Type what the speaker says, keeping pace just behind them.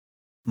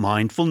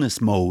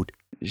mindfulness mode.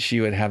 She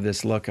would have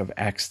this look of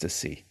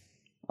ecstasy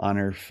on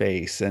her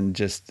face and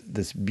just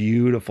this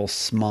beautiful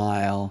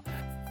smile.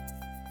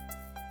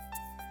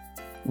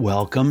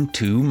 Welcome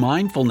to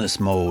Mindfulness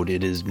Mode.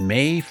 It is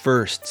May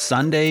 1st,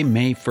 Sunday,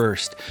 May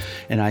 1st,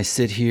 and I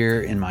sit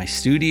here in my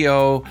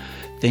studio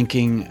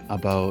thinking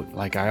about,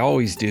 like I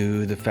always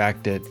do, the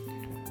fact that,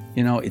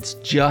 it's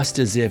just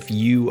as if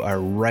you are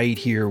right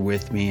here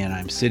with me and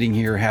I'm sitting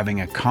here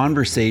having a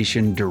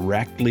conversation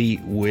directly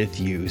with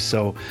you.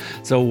 So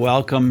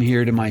welcome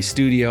here to my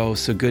studio.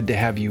 So good to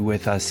have you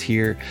with us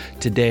here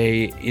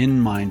today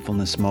in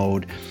Mindfulness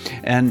Mode.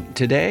 And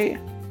today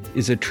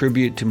is a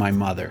tribute to my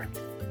mother.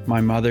 My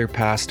mother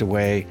passed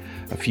away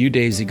a few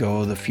days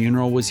ago. The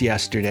funeral was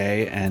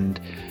yesterday, and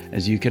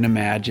as you can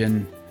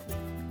imagine,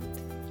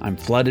 I'm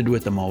flooded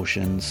with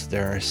emotions.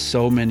 There are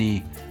so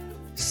many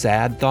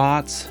sad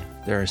thoughts.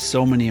 There are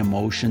so many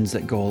emotions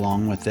that go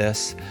along with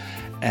this.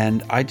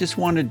 And I just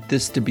wanted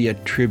this to be a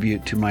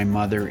tribute to my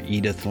mother,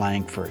 Edith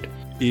Langford.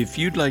 If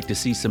you'd like to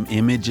see some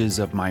images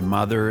of my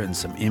mother and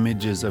some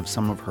images of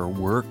some of her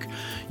work,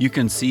 you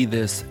can see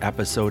this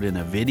episode in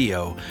a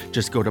video.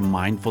 Just go to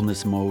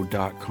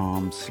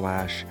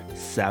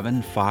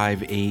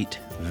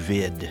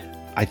mindfulnessmode.com/758vid.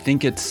 I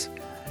think it's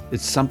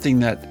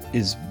something that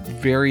is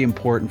very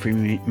important for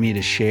me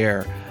to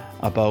share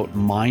about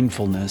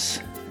mindfulness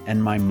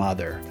and my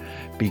mother,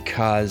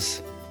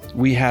 because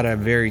we had a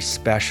very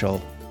special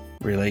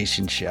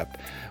relationship.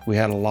 We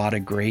had a lot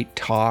of great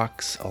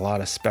talks, a lot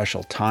of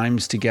special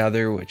times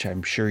together, which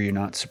I'm sure you're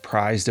not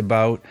surprised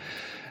about.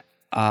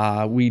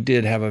 We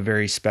did have a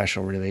very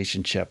special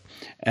relationship.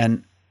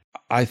 And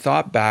I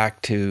thought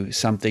back to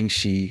something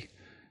she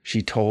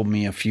told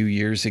me a few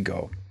years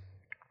ago,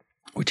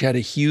 which had a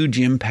huge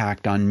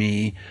impact on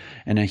me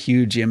and a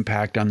huge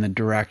impact on the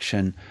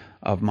direction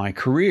of my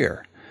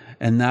career.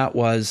 And that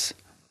was,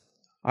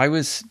 I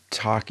was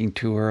talking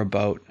to her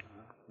about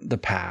the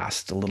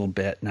past a little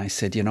bit. And I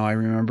said, I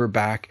remember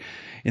back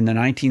in the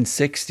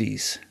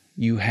 1960s,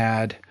 you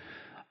had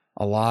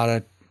a lot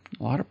of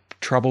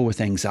trouble with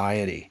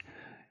anxiety.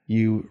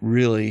 You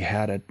really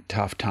had a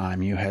tough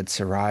time. You had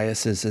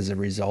psoriasis as a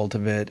result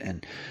of it,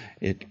 and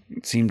it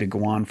seemed to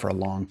go on for a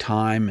long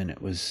time, and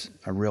it was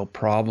a real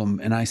problem.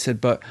 And I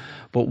said, but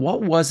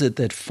what was it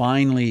that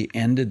finally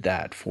ended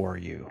that for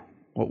you?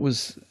 What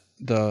was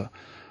the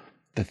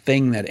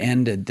thing that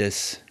ended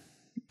this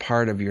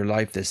part of your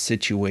life, this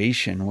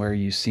situation where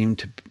you seem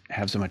to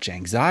have so much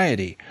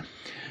anxiety?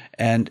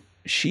 And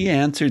she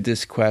answered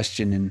this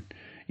question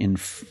in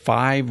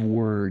 5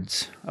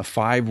 words, a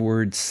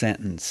 5-word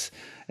sentence,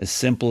 as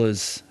simple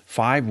as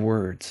 5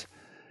 words.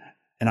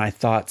 And I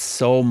thought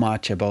so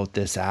much about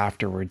this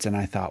afterwards, and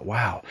I thought,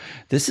 wow,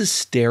 this is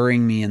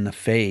staring me in the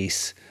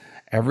face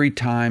every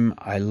time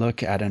I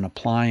look at an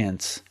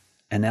appliance,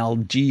 an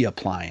LG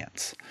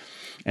appliance.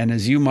 And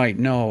as you might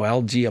know,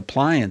 LG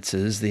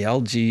Appliances, the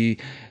LG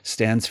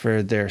stands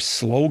for their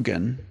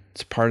slogan.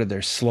 It's part of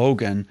their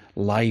slogan,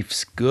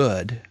 Life's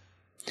Good.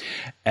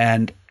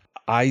 And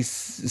I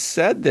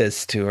said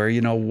this to her,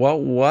 what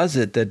was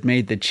it that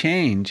made the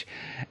change?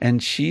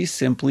 And she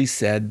simply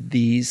said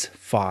these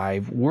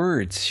 5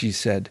 words. She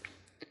said,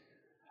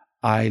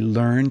 I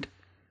learned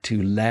to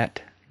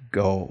let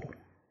go.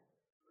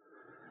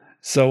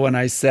 So when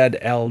I said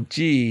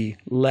LG,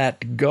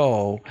 let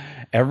go,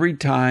 every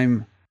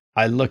time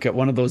I look at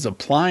one of those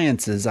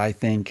appliances, I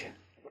think,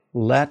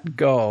 let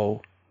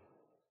go,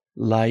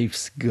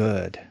 life's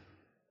good.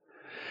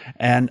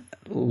 And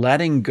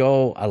letting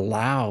go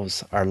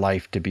allows our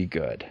life to be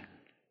good.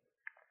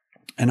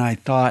 And I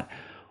thought,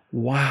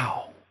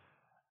 wow,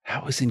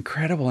 that was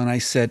incredible. And I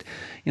said,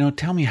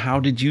 tell me, how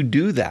did you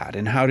do that?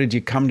 And how did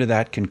you come to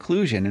that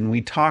conclusion? And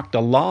we talked a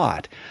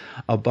lot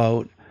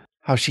about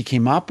how she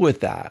came up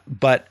with that.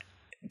 But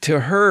to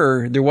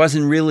her, there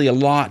wasn't really a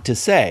lot to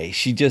say.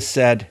 She just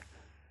said,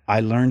 I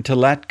learned to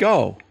let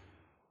go.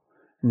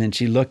 And then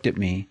she looked at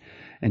me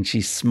and she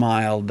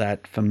smiled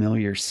that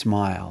familiar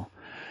smile.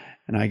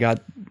 And I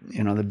got,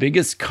 the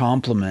biggest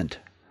compliment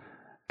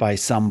by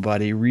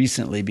somebody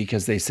recently,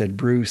 because they said,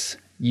 Bruce,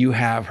 you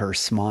have her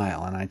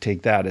smile. And I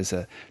take that as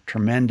a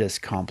tremendous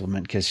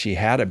compliment, because she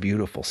had a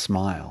beautiful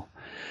smile.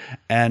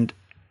 And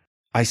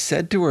I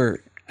said to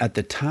her at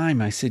the time,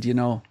 I said,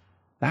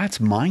 that's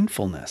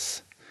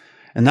mindfulness.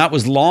 And that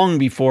was long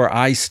before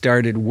I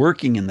started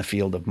working in the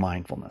field of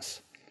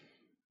mindfulness.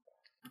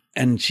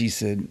 And she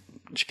said,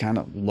 she kind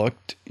of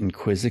looked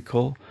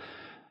inquisitive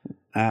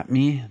at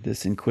me,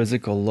 this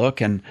inquisitive look.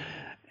 And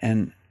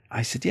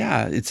I said,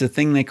 yeah, it's a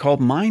thing they call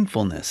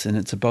mindfulness. And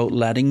it's about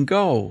letting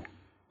go.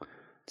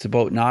 It's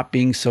about not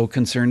being so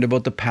concerned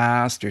about the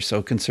past or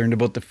so concerned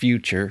about the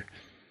future.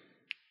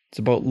 It's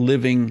about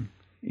living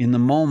in the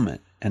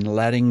moment and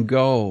letting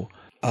go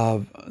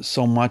of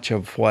so much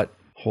of what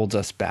holds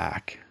us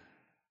back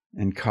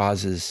and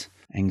causes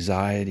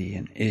anxiety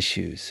and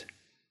issues.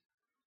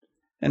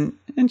 And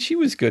she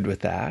was good with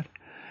that.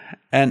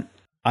 And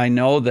I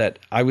know that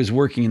I was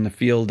working in the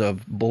field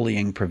of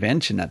bullying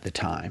prevention at the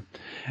time.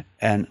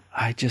 And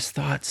I just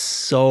thought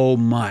so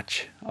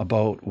much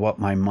about what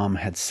my mom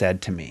had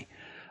said to me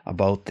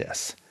about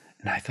this.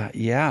 And I thought,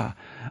 yeah.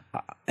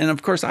 And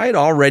of course, I had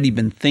already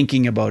been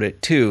thinking about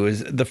it too,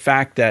 is the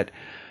fact that,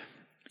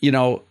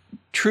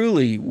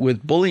 truly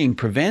with bullying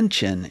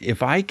prevention,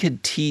 if I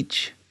could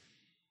teach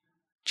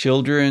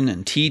children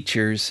and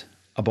teachers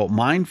about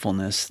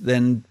mindfulness,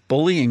 then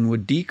bullying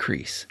would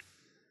decrease.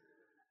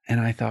 And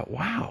I thought,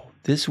 wow,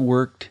 this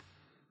worked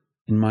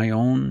in my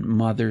own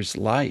mother's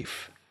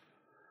life,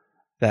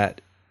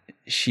 that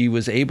she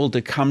was able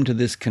to come to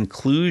this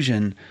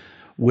conclusion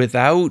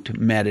without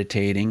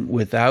meditating,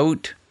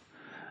 without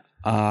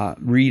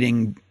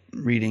reading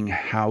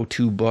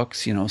how-to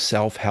books,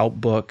 self-help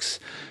books.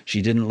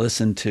 She didn't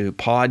listen to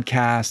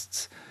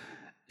podcasts.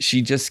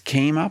 She just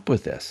came up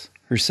with this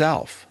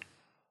herself.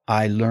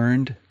 I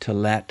learned to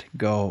let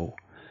go.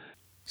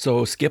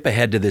 So skip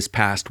ahead to this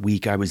past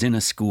week. I was in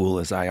a school,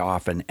 as I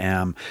often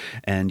am,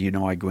 and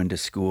I go into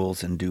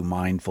schools and do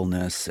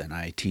mindfulness, and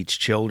I teach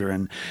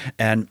children.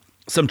 And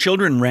some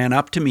children ran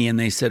up to me and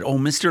they said, "Oh,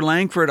 Mr.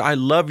 Langford, I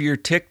love your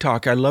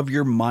TikTok. I love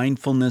your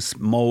mindfulness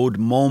mode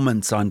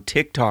moments on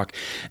TikTok."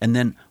 And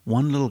then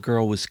one little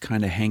girl was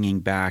kind of hanging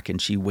back,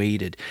 and she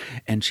waited,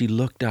 and she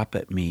looked up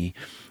at me.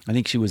 I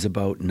think she was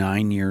about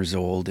 9 years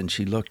old, and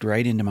she looked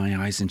right into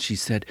my eyes and she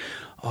said,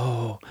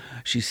 "I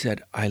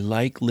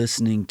like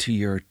listening to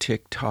your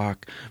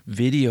TikTok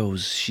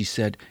videos." She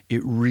said,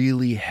 "It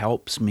really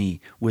helps me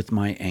with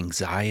my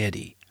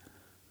anxiety."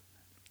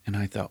 And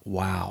I thought,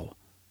 wow.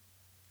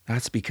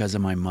 That's because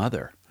of my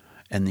mother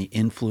and the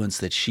influence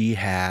that she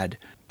had.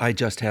 I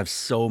just have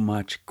so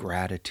much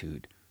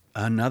gratitude.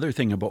 Another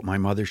thing about my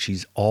mother,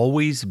 she's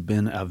always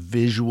been a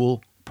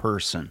visual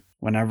person.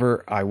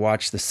 Whenever I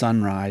watch the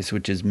sunrise,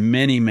 which is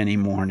many, many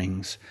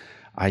mornings,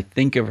 I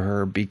think of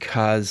her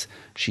because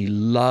she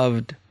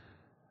loved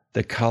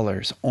the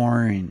colors,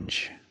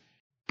 orange,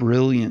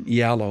 brilliant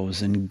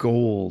yellows and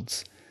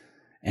golds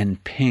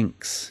and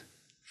pinks,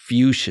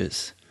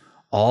 fuchsias.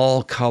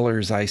 All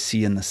colors I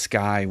see in the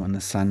sky when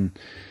the sun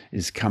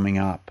is coming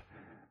up.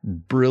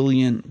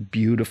 Brilliant,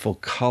 beautiful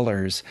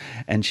colors.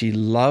 And she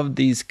loved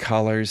these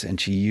colors, and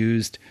she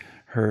used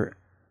her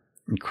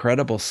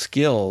incredible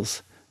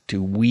skills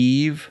to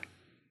weave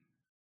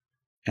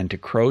and to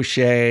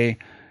crochet,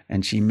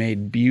 and she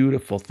made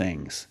beautiful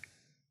things.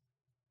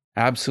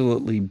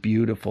 Absolutely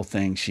beautiful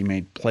things. She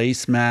made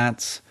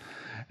placemats,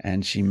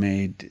 and she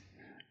made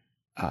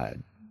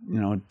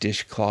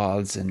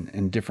dishcloths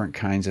and different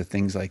kinds of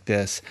things like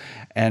this.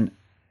 And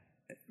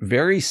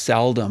very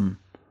seldom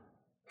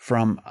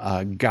from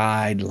a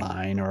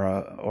guideline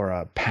or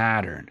a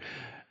pattern.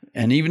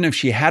 And even if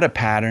she had a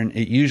pattern,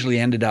 it usually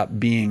ended up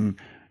being,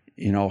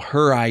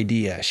 her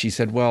idea. She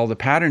said, "Well, the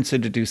pattern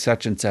said to do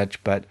such and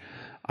such, but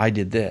I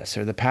did this."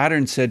 Or the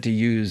pattern said to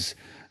use,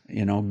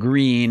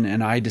 green,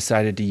 and I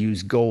decided to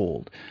use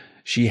gold.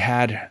 She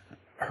had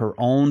her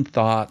own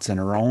thoughts and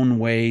her own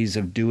ways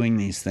of doing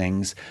these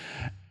things.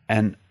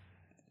 And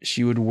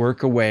she would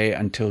work away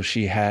until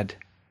she had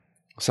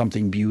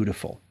something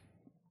beautiful.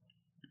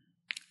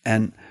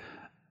 And,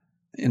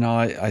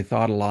 I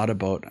thought a lot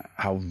about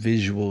how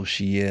visual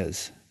she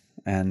is,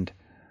 and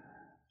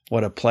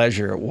what a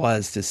pleasure it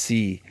was to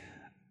see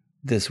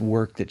this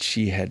work that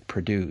she had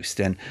produced.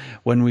 And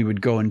when we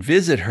would go and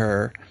visit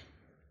her,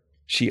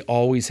 she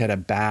always had a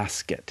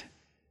basket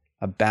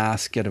of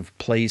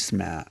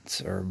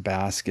placemats, or a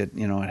basket,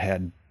 it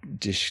had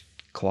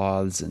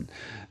dishcloths and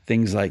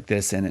things like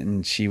this in it,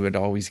 and she would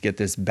always get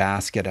this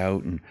basket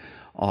out and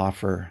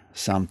offer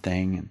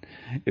something. And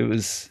it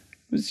was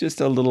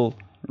just a little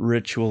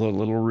ritual, a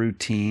little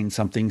routine,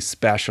 something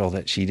special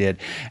that she did.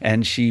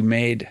 And she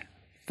made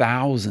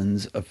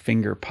thousands of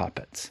finger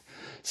puppets.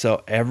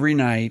 So every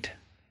night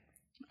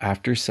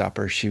after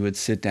supper, she would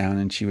sit down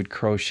and she would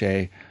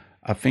crochet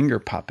a finger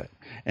puppet.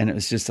 And it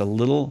was just a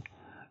little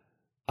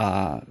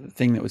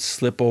thing that would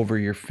slip over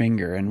your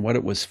finger. And what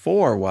it was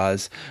for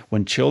was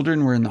when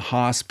children were in the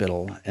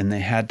hospital and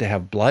they had to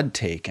have blood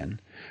taken,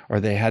 or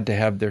they had to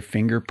have their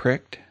finger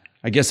pricked.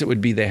 I guess it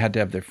would be they had to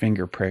have their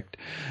finger pricked.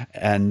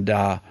 And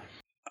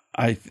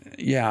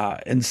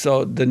and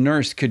so the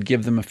nurse could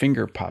give them a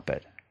finger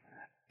puppet,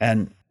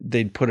 and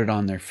they'd put it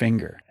on their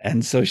finger.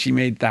 And so she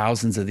made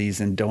thousands of these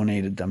and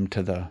donated them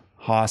to the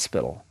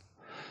hospital.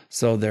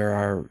 So there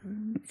are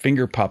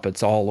finger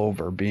puppets all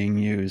over being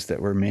used that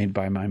were made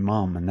by my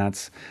mom. And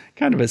that's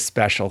kind of a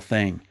special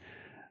thing,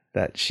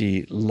 that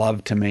she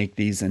loved to make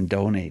these and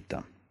donate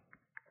them.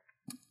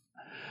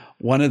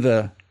 One of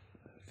the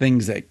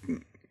things that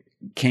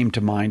came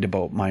to mind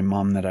about my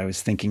mom that I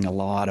was thinking a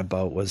lot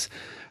about was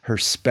her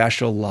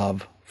special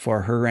love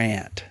for her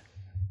Aunt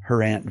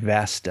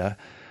Vesta,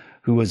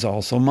 who was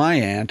also my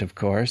aunt, of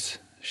course.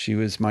 She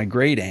was my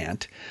great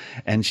aunt,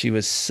 and she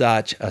was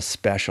such a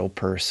special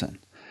person.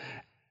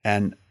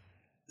 And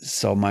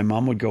so my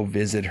mom would go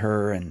visit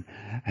her and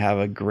have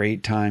a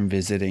great time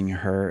visiting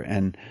her.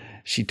 And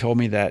she told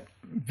me that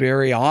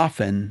very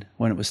often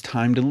when it was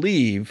time to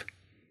leave,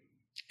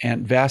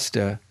 Aunt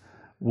Vesta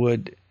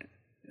would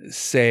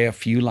say a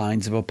few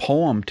lines of a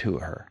poem to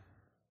her.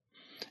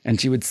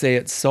 And she would say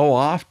it so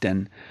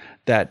often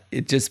that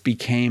it just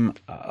became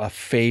a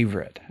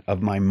favorite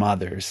of my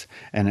mother's.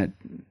 And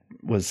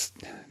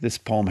this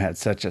poem had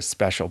such a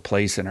special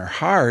place in her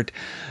heart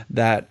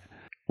that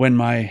when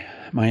my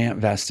Aunt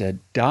Vesta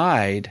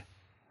died,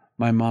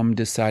 my mom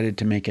decided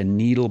to make a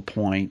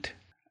needlepoint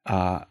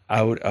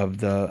out of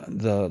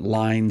the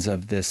lines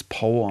of this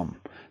poem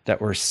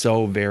that were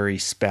so very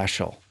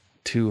special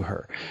to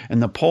her.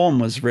 And the poem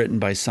was written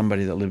by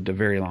somebody that lived a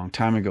very long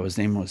time ago. His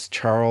name was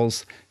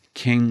Charles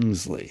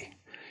Kingsley.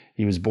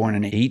 He was born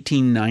in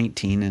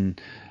 1819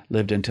 and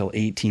lived until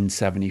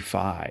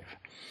 1875.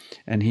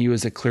 And he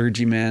was a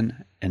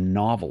clergyman and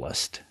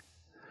novelist.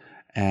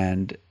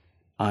 And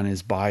on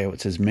his bio,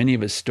 it says, many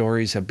of his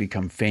stories have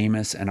become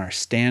famous and are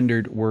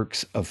standard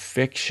works of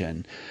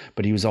fiction,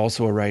 but he was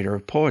also a writer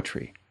of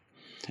poetry.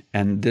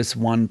 And this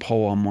one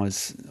poem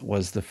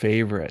was the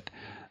favorite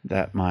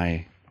that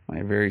my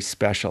very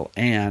special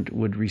aunt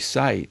would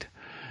recite.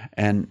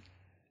 And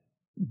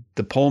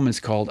the poem is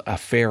called A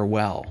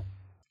Farewell.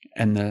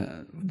 And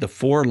the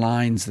 4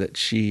 lines that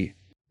she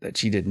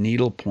did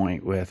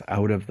needlepoint with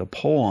out of the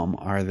poem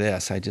are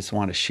this. I just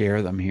want to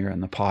share them here in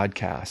the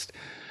podcast.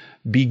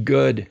 Be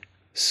good,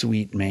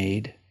 sweet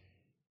maid,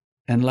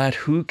 and let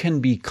who can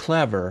be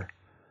clever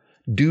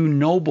do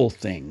noble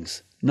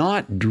things,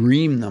 not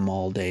dream them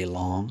all day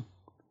long.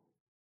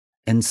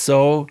 And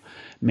so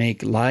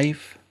make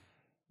life,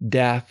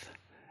 death,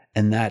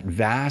 and that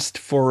vast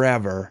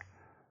forever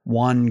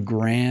one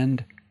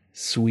grand,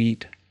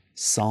 sweet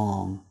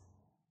song.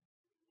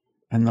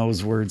 And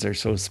those words are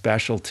so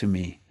special to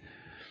me.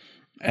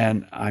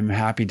 And I'm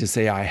happy to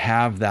say I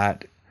have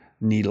that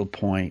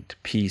needlepoint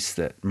piece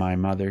that my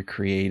mother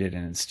created,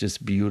 and it's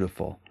just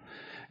beautiful.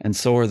 And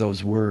so are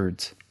those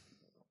words.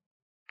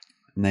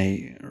 And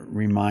they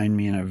remind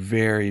me in a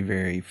very,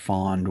 very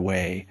fond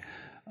way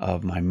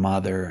of my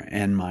mother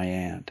and my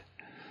aunt.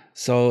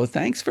 So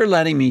thanks for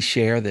letting me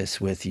share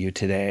this with you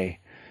today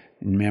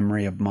in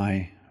memory of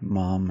my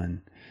mom.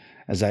 And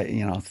as I,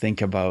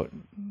 think about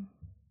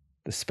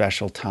the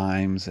special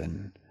times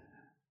and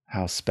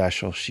how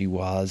special she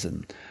was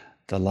and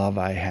the love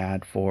I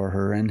had for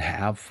her and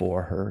have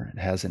for her, it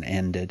hasn't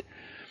ended.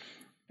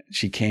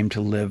 She came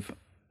to live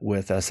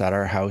with us at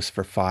our house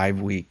for 5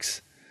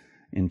 weeks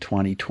in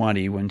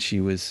 2020 when she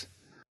was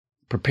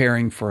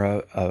preparing for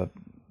a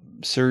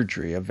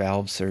surgery, a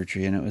valve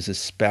surgery, and it was a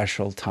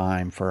special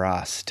time for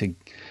us to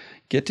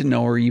get to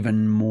know her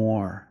even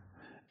more,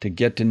 to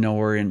get to know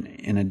her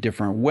in a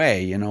different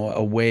way,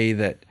 a way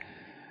that,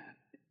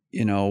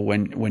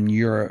 when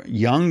you're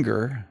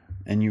younger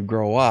and you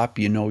grow up,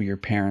 your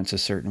parents a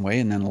certain way,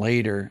 and then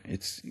later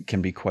it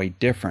can be quite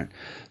different.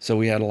 So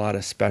we had a lot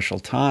of special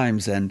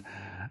times, and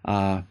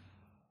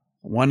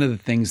one of the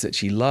things that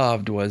she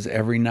loved was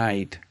every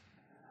night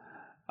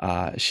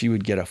she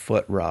would get a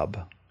foot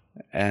rub,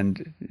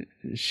 and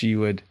she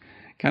would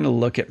kind of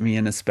look at me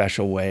in a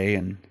special way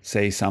and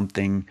say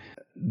something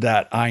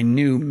that I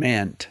knew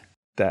meant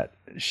that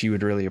she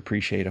would really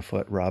appreciate a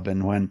foot rub.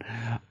 And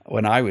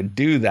when I would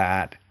do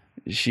that,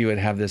 she would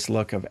have this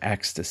look of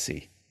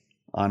ecstasy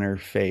on her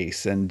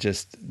face and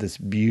just this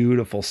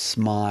beautiful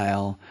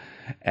smile,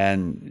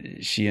 and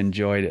she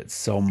enjoyed it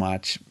so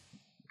much.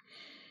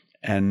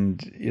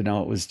 And it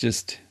was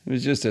just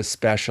a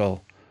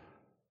special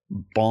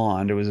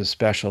bond. It was a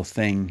special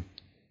thing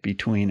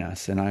between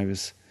us, and I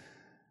was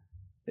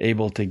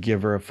able to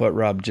give her a foot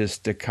rub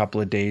just a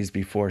couple of days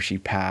before she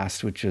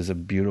passed, which was a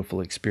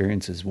beautiful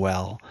experience as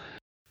well.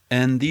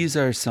 And these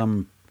are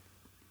some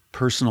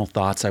personal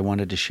thoughts I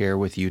wanted to share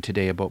with you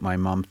today about my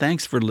mom.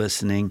 Thanks for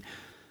listening.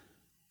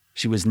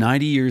 She was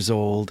 90 years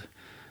old,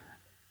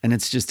 and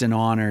it's just an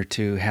honor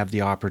to have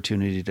the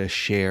opportunity to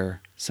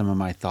share some of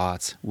my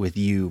thoughts with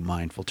you,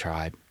 Mindful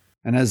Tribe.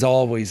 And as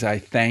always, I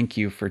thank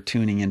you for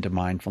tuning into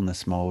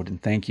Mindfulness Mode,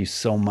 and thank you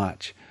so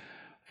much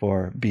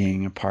for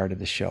being a part of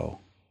the show.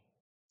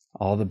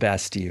 All the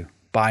best to you.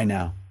 Bye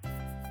now.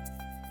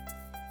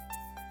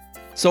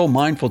 So,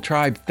 Mindful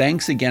Tribe,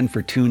 thanks again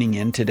for tuning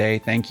in today.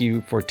 Thank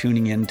you for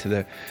tuning in to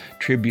the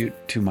tribute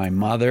to my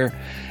mother.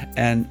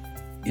 And,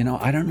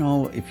 I don't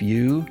know if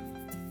you,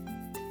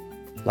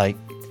 like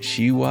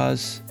she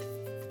was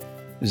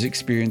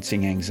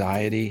experiencing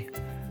anxiety.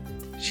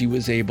 She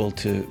was able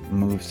to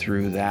move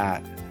through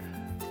that.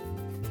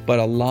 But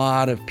a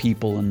lot of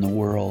people in the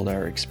world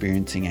are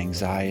experiencing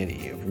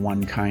anxiety of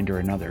one kind or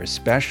another,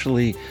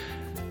 especially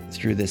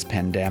through this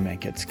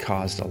pandemic. It's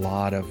caused a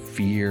lot of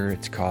fear.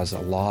 It's caused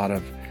a lot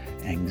of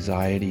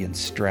anxiety and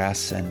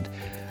stress. And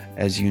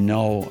as you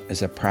know,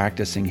 as a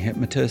practicing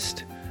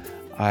hypnotist,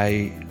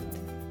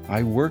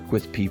 I work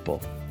with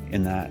people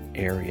in that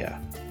area.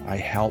 I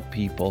help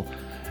people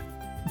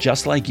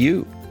just like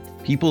you,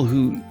 people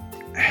who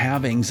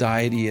have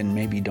anxiety and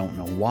maybe don't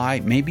know why.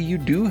 Maybe you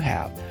do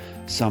have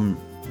some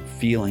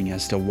feeling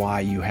as to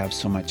why you have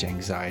so much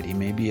anxiety.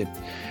 Maybe it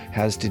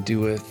has to do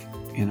with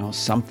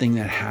something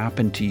that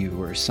happened to you,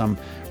 or some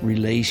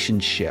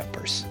relationship,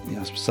 or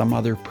some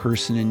other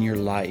person in your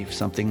life,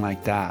 something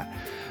like that.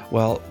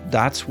 Well,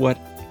 that's what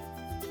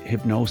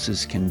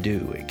hypnosis can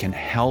do. It can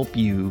help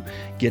you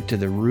get to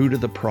the root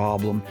of the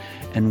problem,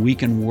 and we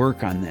can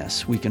work on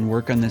this. We can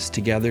work on this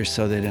together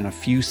so that in a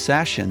few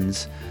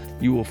sessions,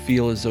 you will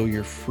feel as though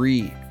you're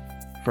free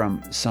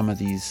from some of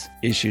these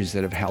issues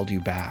that have held you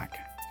back.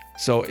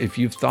 So if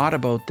you've thought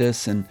about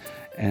this and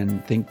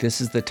think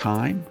this is the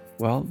time,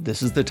 well,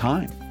 this is the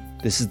time.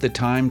 This is the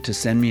time to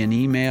send me an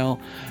email.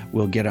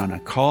 We'll get on a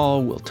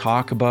call, we'll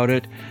talk about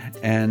it,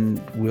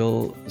 and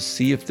we'll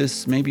see if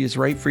this maybe is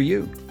right for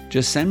you.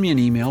 Just send me an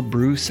email,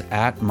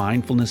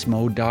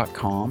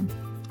 bruce@mindfulnessmode.com,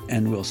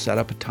 and we'll set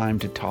up a time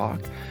to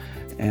talk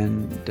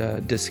and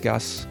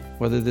discuss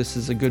whether this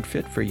is a good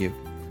fit for you.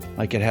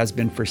 Like it has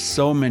been for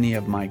so many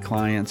of my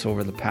clients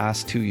over the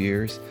past 2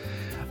 years,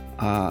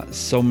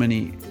 so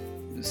many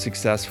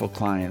successful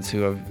clients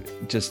who have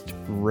just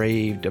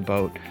raved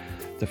about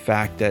the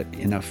fact that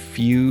in a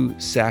few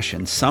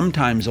sessions,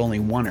 sometimes only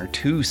 1 or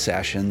 2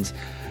 sessions,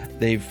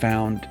 they've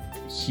found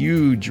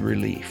huge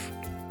relief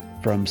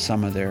from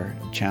some of their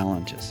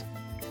challenges.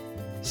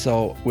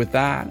 So with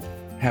that,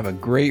 have a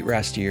great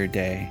rest of your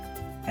day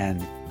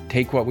and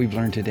take what we've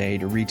learned today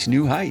to reach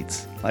new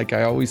heights, like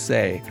I always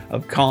say,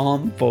 of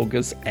calm,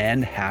 focus,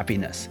 and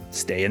happiness.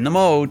 Stay in the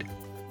mode.